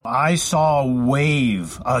I saw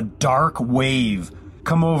a dark wave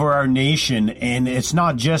come over our nation, and it's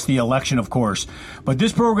not just the election, of course, but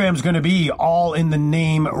this program is going to be all in the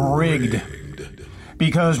name rigged.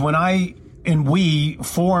 Because when we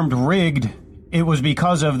formed Rigged, it was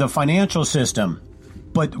because of the financial system.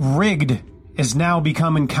 But rigged is now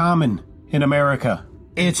becoming common in America.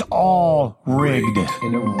 It's all rigged.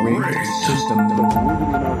 In a rigged system, they're rigged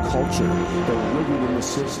in our culture. They're rigged in the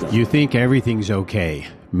system. You think everything's okay.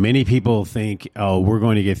 Many people think, oh, we're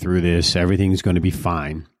going to get through this. Everything's going to be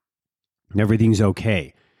fine. Everything's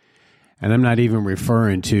okay. And I'm not even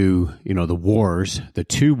referring to, the wars, the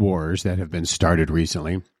 2 wars that have been started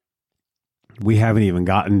recently. We haven't even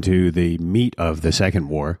gotten to the meat of the second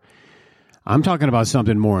war. I'm talking about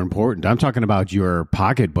something more important. I'm talking about your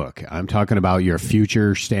pocketbook. I'm talking about your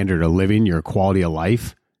future standard of living, your quality of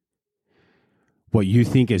life, what you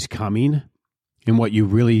think is coming, and what you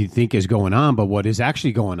really think is going on, but what is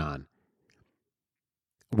actually going on.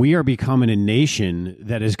 We are becoming a nation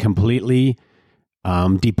that is completely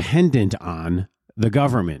dependent on the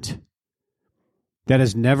government. That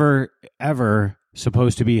is never, ever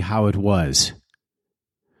supposed to be how it was.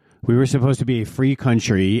 We were supposed to be a free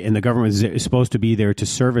country, and the government is supposed to be there to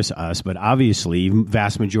service us, but obviously,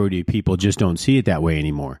 vast majority of people just don't see it that way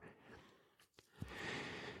anymore.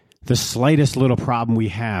 The slightest little problem we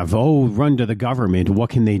have, run to the government,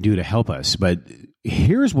 what can they do to help us? But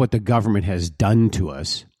here's what the government has done to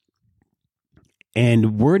us,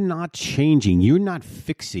 and we're not changing. You're not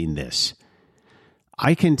fixing this.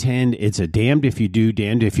 I contend it's a damned if you do,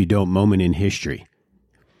 damned if you don't moment in history.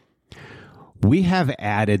 We have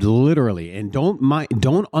added literally, and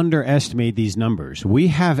don't underestimate these numbers. We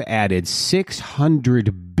have added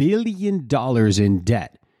 $600 billion in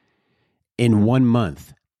debt in 1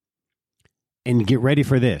 month. And get ready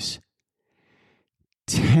for this.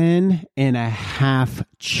 $10.5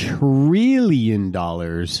 trillion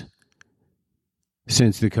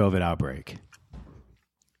since the COVID outbreak.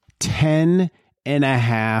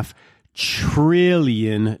 $10.5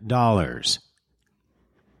 trillion.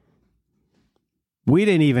 We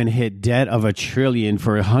didn't even hit debt of $1 trillion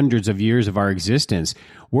for hundreds of years of our existence.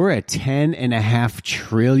 We're at $10.5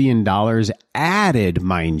 trillion added,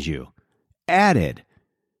 mind you. Added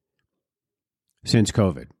since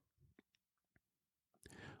COVID.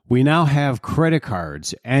 We now have credit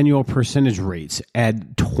cards, annual percentage rates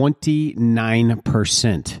at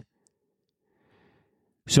 29%.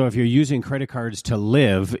 So if you're using credit cards to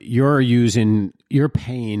live, you're paying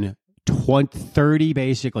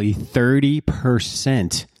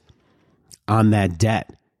 30% on that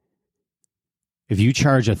debt. If you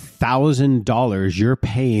charge $1,000, you're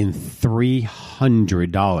paying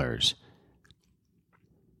 $300.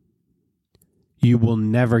 You will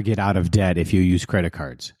never get out of debt if you use credit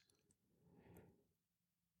cards.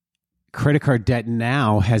 Credit card debt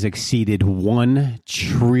now has exceeded $1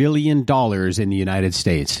 trillion in the United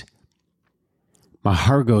States. My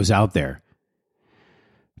heart goes out there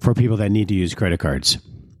for people that need to use credit cards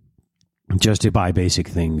just to buy basic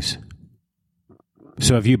things.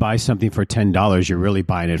 So if you buy something for $10, you're really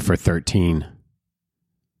buying it for $13.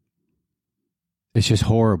 It's just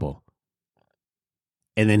horrible.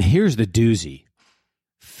 And then here's the doozy.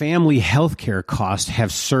 Family health care costs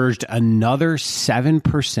have surged another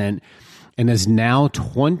 7% and is now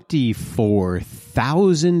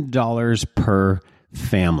 $24,000 per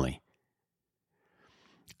family.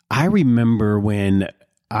 I remember when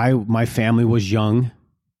my family was young.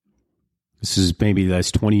 This is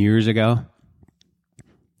that's 20 years ago.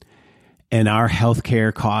 And our health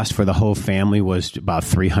care cost for the whole family was about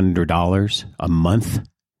 $300 a month.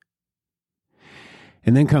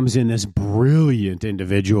 And then comes in this brilliant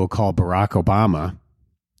individual called Barack Obama,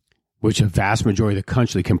 which a vast majority of the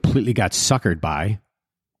country completely got suckered by.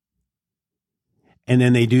 And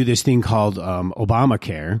then they do this thing called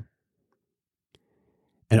Obamacare.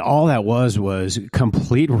 And all that was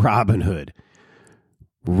complete Robin Hood,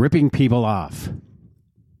 ripping people off.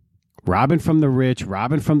 Robbing from the rich,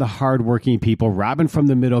 robbing from the hardworking people, robbing from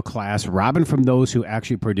the middle class, robbing from those who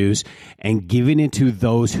actually produce, and giving it to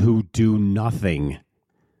those who do nothing.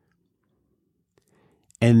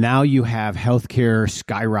 And now you have healthcare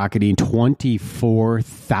skyrocketing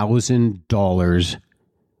 $24,000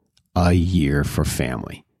 a year for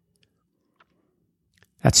family.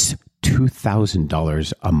 That's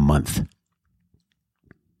 $2,000 a month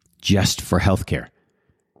just for healthcare.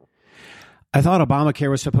 I thought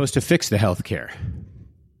Obamacare was supposed to fix the healthcare.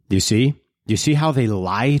 You see? You see how they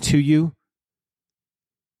lie to you?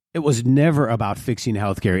 It was never about fixing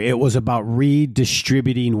healthcare. It was about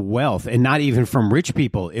redistributing wealth, and not even from rich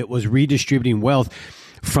people. It was redistributing wealth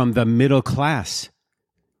from the middle class.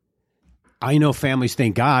 I know families,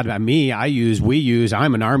 thank God. I'm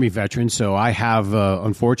an Army veteran, so I have,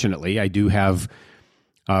 unfortunately, I do have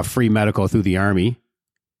free medical through the Army.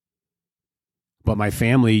 But my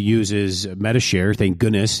family uses Medishare, thank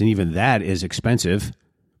goodness, and even that is expensive.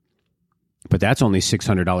 But that's only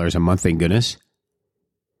 $600 a month, thank goodness.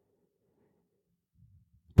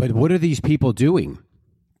 But what are these people doing?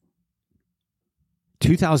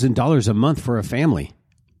 $2,000 a month for a family.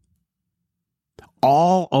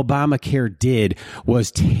 All Obamacare did was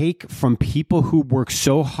take from people who work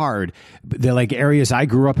so hard. They're like areas I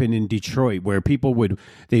grew up in Detroit, where people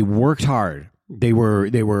they worked hard. They were,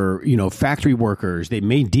 factory workers. They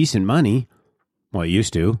made decent money. Well, they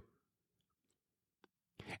used to.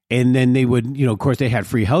 And then they would, of course, they had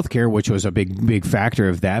free health care, which was a big factor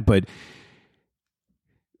of that. But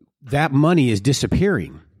that money is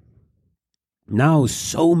disappearing. Now,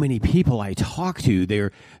 so many people I talk to,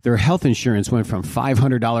 their health insurance went from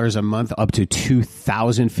 $500 a month up to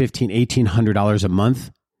 $2,000, $1,500, $1,800 a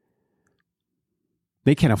month.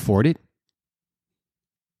 They can't afford it.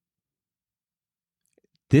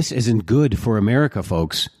 This isn't good for America,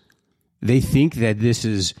 folks. They think that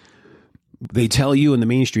they tell you in the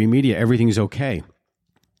mainstream media everything's okay.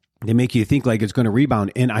 They make you think like it's going to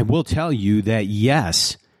rebound. And I will tell you that,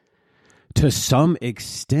 yes, to some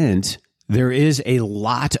extent, there is a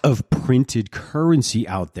lot of printed currency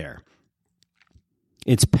out there.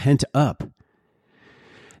 It's pent up.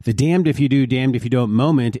 The damned if you do, damned if you don't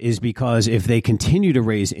moment is because if they continue to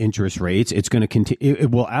raise interest rates, it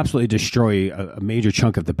will absolutely destroy a major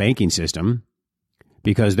chunk of the banking system,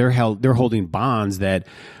 because they're holding bonds that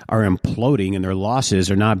are imploding and their losses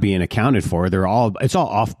are not being accounted for. It's all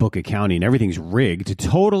off-book accounting. Everything's rigged,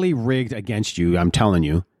 totally rigged against you. I'm telling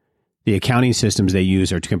you, the accounting systems they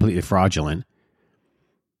use are completely fraudulent.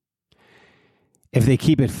 If they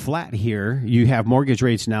keep it flat here, you have mortgage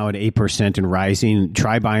rates now at 8% and rising.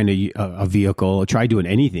 Try buying a vehicle, try doing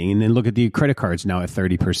anything, and then look at the credit cards now at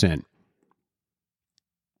 30%.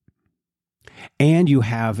 And you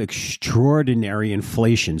have extraordinary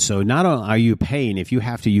inflation. So not only are you paying, if you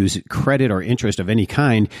have to use credit or interest of any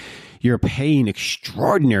kind, you're paying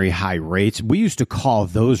extraordinary high rates. We used to call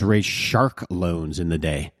those rates shark loans in the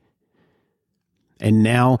day. And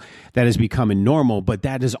now that is becoming normal, but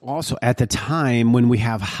that is also at the time when we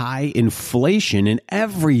have high inflation and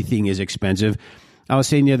everything is expensive. I was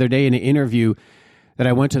saying the other day in an interview that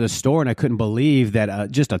I went to the store and I couldn't believe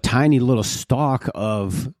that just a tiny little stalk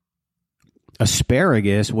of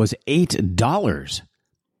asparagus was $8.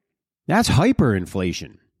 That's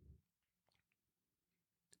hyperinflation.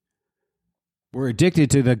 We're addicted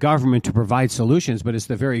to the government to provide solutions, but it's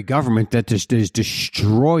the very government that is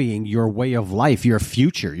destroying your way of life, your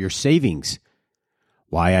future, your savings.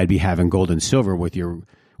 Why I'd be having gold and silver with your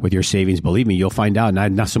savings, believe me, you'll find out.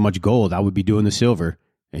 Not so much gold, I would be doing the silver,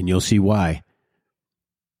 and you'll see why.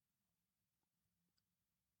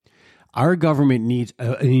 Our government needs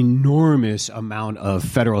an enormous amount of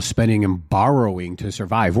federal spending and borrowing to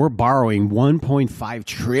survive. We're borrowing $1.5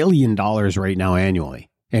 trillion right now annually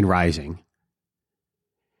and rising.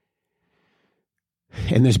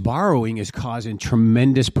 And this borrowing is causing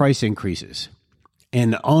tremendous price increases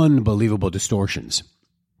and unbelievable distortions.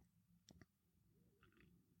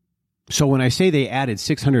 So when I say they added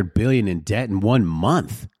 $600 billion in debt in 1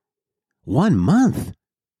 month,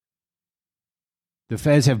 the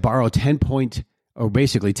feds have borrowed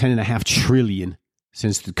basically $10.5 trillion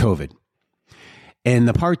since the COVID. And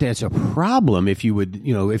the part that's a problem, if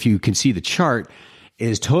you can see the chart,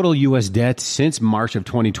 is total U.S. debt since March of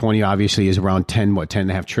 2020, obviously, is around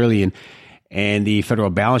 $10.5 trillion. And the federal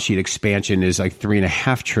balance sheet expansion is like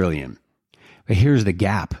 $3.5 trillion. But here's the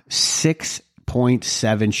gap.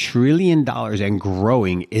 $6.7 trillion and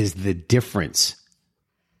growing is the difference.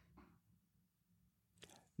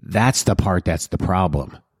 That's the part that's the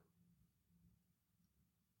problem.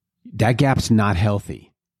 That gap's not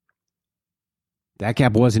healthy. That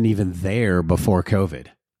gap wasn't even there before COVID.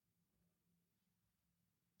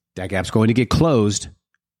 That gap's going to get closed.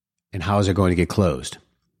 And how is it going to get closed?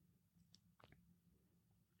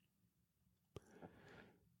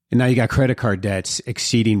 And now you got credit card debts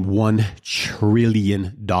exceeding $1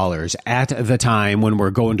 trillion at the time when we're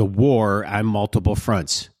going to war on multiple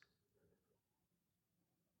fronts.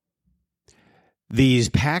 These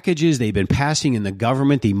packages they've been passing in the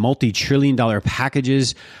government, the multi-trillion-dollar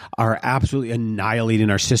packages, are absolutely annihilating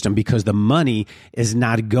our system because the money is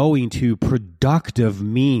not going to productive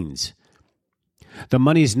means. The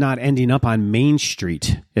money is not ending up on Main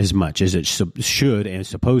Street as much as it should and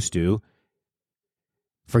supposed to.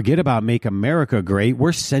 Forget about Make America Great.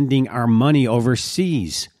 We're sending our money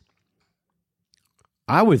overseas.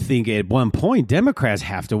 I would think at one point Democrats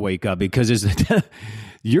have to wake up because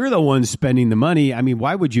you're the one spending the money. I mean,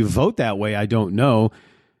 why would you vote that way? I don't know.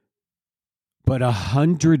 But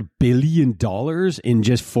 $100 billion in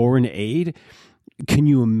just foreign aid. Can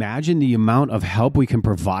you imagine the amount of help we can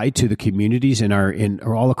provide to the communities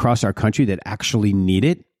or all across our country that actually need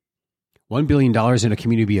it? $1 billion in a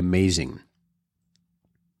community would be amazing.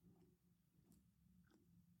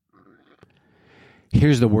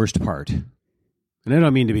 Here's the worst part. And I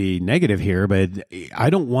don't mean to be negative here, but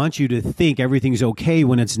I don't want you to think everything's okay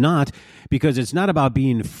when it's not, because it's not about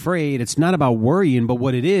being afraid. It's not about worrying, but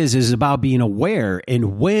what it is about being aware.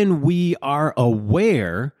 And when we are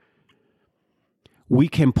aware, we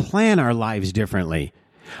can plan our lives differently.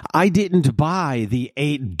 I didn't buy the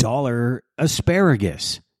 $8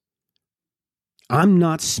 asparagus. I'm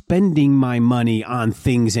not spending my money on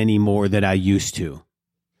things anymore that I used to.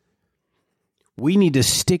 We need to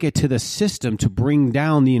stick it to the system to bring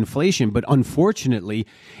down the inflation. But unfortunately,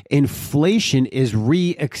 inflation is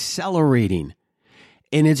re-accelerating,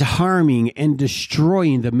 and it's harming and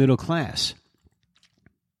destroying the middle class.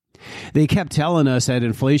 They kept telling us that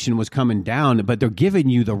inflation was coming down, but they're giving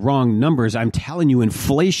you the wrong numbers. I'm telling you,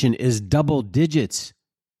 inflation is double digits.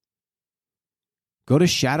 Go to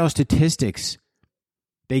Shadow Statistics.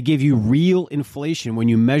 They give you real inflation when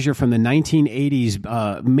you measure from the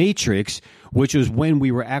 1980s matrix, which was when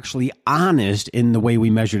we were actually honest in the way we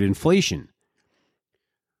measured inflation.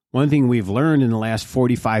 One thing we've learned in the last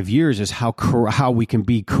 45 years is how we can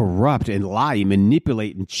be corrupt and lie,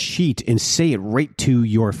 manipulate and cheat and say it right to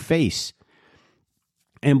your face.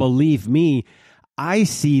 And believe me, I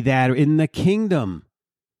see that in the kingdom.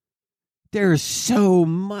 There's so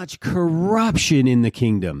much corruption in the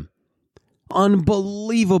kingdom.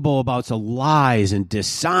 Unbelievable about the lies and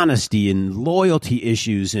dishonesty and loyalty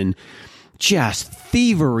issues and just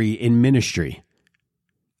thievery in ministry.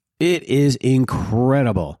 It is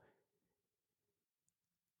incredible.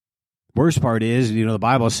 Worst part is, the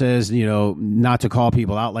Bible says, not to call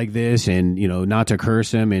people out like this and, not to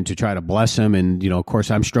curse them and to try to bless them. And, of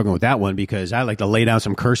course, I'm struggling with that one because I like to lay down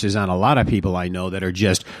some curses on a lot of people I know that are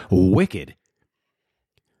just wicked.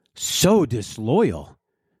 So disloyal.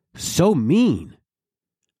 So mean.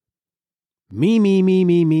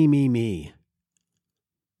 Me.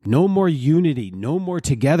 No more unity, no more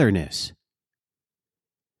togetherness.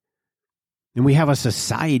 And we have a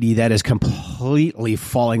society that is completely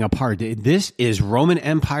falling apart. This is Roman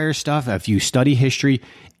Empire stuff. If you study history,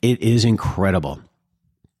 it is incredible.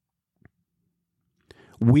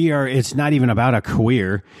 It's not even about a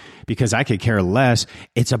queer, because I could care less.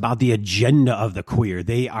 It's about the agenda of the queer.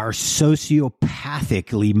 They are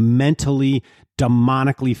sociopathically, mentally,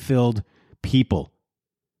 demonically filled people.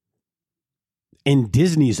 And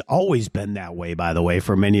Disney's always been that way, by the way,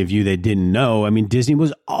 for many of you that didn't know. I mean, Disney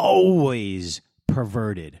was always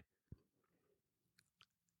perverted,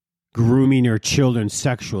 grooming your children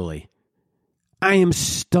sexually. I am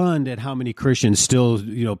stunned at how many Christians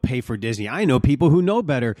still, pay for Disney. I know people who know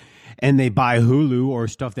better and they buy Hulu or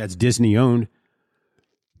stuff that's Disney owned.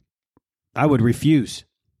 I would refuse.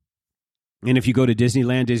 And if you go to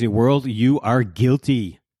Disneyland, Disney World, you are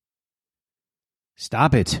guilty.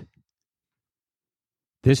 Stop it.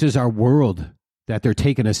 This is our world that they're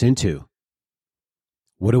taking us into.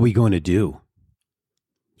 What are we going to do?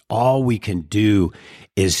 All we can do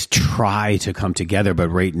is try to come together, but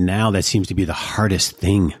right now that seems to be the hardest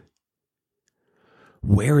thing.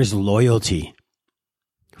 Where is loyalty?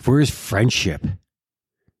 Where is friendship?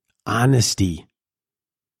 Honesty?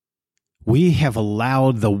 We have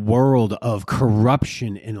allowed the world of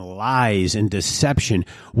corruption and lies and deception,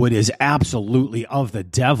 what is absolutely of the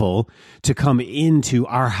devil, to come into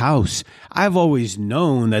our house. I've always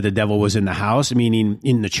known that the devil was in the house, meaning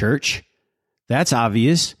in the church. That's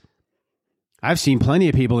obvious. I've seen plenty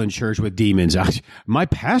of people in church with demons. My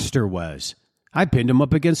pastor was. I pinned him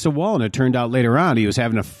up against the wall, and it turned out later on he was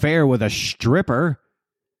having an affair with a stripper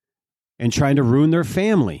and trying to ruin their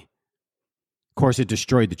family. Of course, it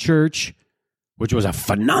destroyed the church, which was a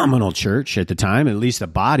phenomenal church at the time. At least the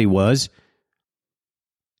body was.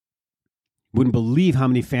 Wouldn't believe how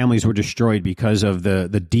many families were destroyed because of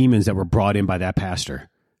the demons that were brought in by that pastor.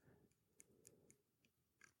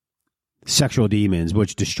 Sexual demons,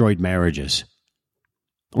 which destroyed marriages.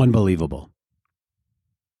 Unbelievable.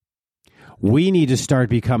 We need to start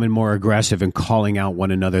becoming more aggressive and calling out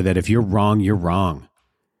one another that if you're wrong, you're wrong.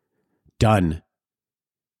 Done.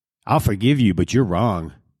 I'll forgive you, but you're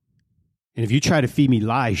wrong. And if you try to feed me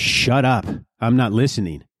lies, shut up. I'm not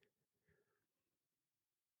listening.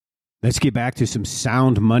 Let's get back to some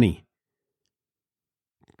sound money.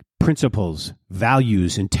 Principles,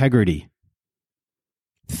 values, integrity.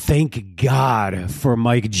 Thank God for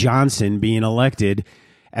Mike Johnson being elected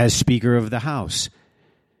as Speaker of the House.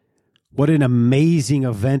 What an amazing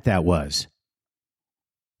event that was.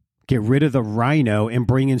 Get rid of the rhino and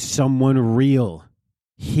bring in someone real.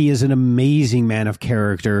 He is an amazing man of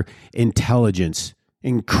character, intelligence,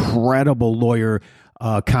 incredible lawyer,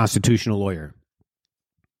 constitutional lawyer.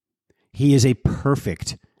 He is a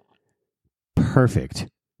perfect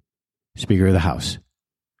Speaker of the House.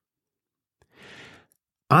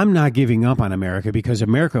 I'm not giving up on America because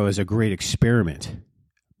America is a great experiment,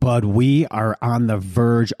 but we are on the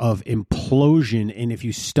verge of implosion. And if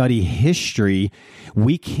you study history,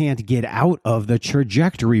 we can't get out of the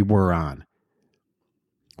trajectory we're on,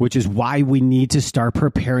 which is why we need to start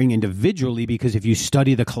preparing individually. Because if you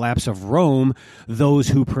study the collapse of Rome, those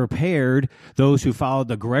who prepared, those who followed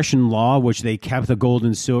the Grecian law, which they kept the gold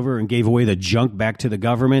and silver and gave away the junk back to the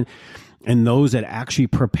government, and those that actually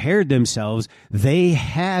prepared themselves, they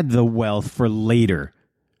had the wealth for later.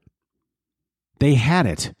 They had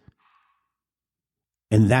it.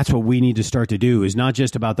 And that's what we need to start to do, is not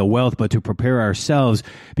just about the wealth, but to prepare ourselves.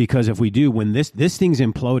 Because if we do, when this thing's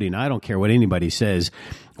imploding, I don't care what anybody says,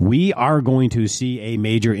 we are going to see a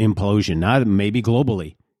major implosion, not maybe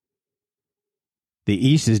globally. The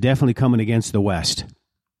East is definitely coming against the West.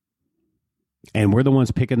 And we're the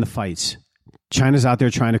ones picking the fights. China's out there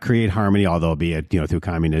trying to create harmony, although be it through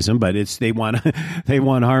communism, but they want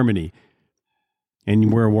harmony,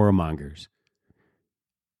 and we're warmongers.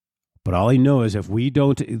 But all I know is if we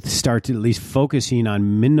don't start to at least focusing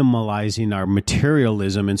on minimalizing our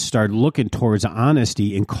materialism and start looking towards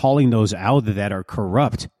honesty and calling those out that are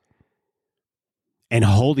corrupt and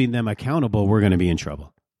holding them accountable, we're going to be in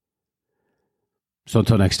trouble. So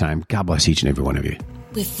until next time, God bless each and every one of you.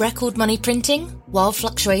 With record money printing, wild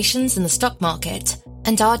fluctuations in the stock market,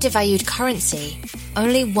 and our devalued currency,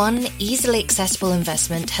 only one easily accessible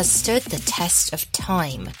investment has stood the test of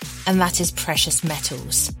time, and that is precious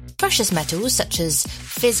metals. Precious metals such as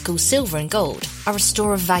physical silver and gold are a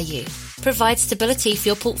store of value, provide stability for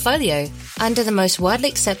your portfolio, and are the most widely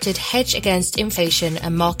accepted hedge against inflation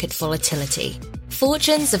and market volatility.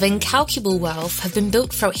 Fortunes of incalculable wealth have been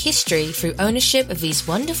built throughout history through ownership of these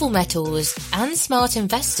wonderful metals, and smart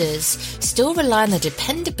investors still rely on the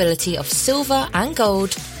dependability of silver and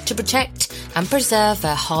gold to protect and preserve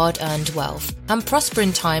their hard-earned wealth and prosper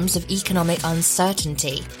in times of economic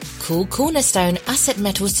uncertainty. Call Cornerstone Asset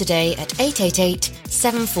Metals today at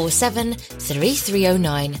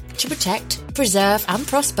 888-747-3309 to protect, preserve and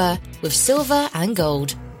prosper with silver and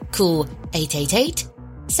gold. Call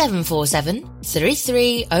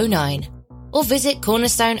 888-747-3309 or visit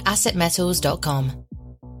cornerstoneassetmetals.com.